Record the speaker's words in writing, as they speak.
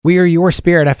We are your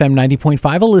Spirit FM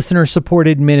 90.5, a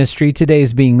listener-supported ministry. Today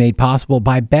is being made possible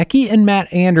by Becci and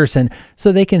Matt Anderson,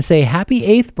 so they can say happy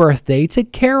 8th birthday to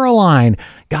Caroline.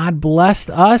 God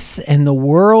blessed us and the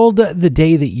world the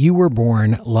day that you were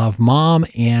born. Love, Mom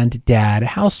and Dad.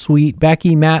 How sweet.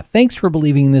 Becci, Matt, thanks for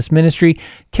believing in this ministry.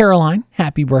 Caroline,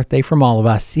 happy birthday from all of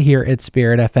us here at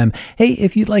Spirit FM. Hey,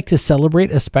 if you'd like to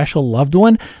celebrate a special loved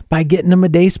one by getting them a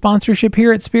day sponsorship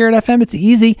here at Spirit FM, it's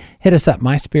easy. Hit us up,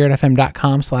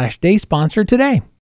 myspiritfm.com/day sponsor today.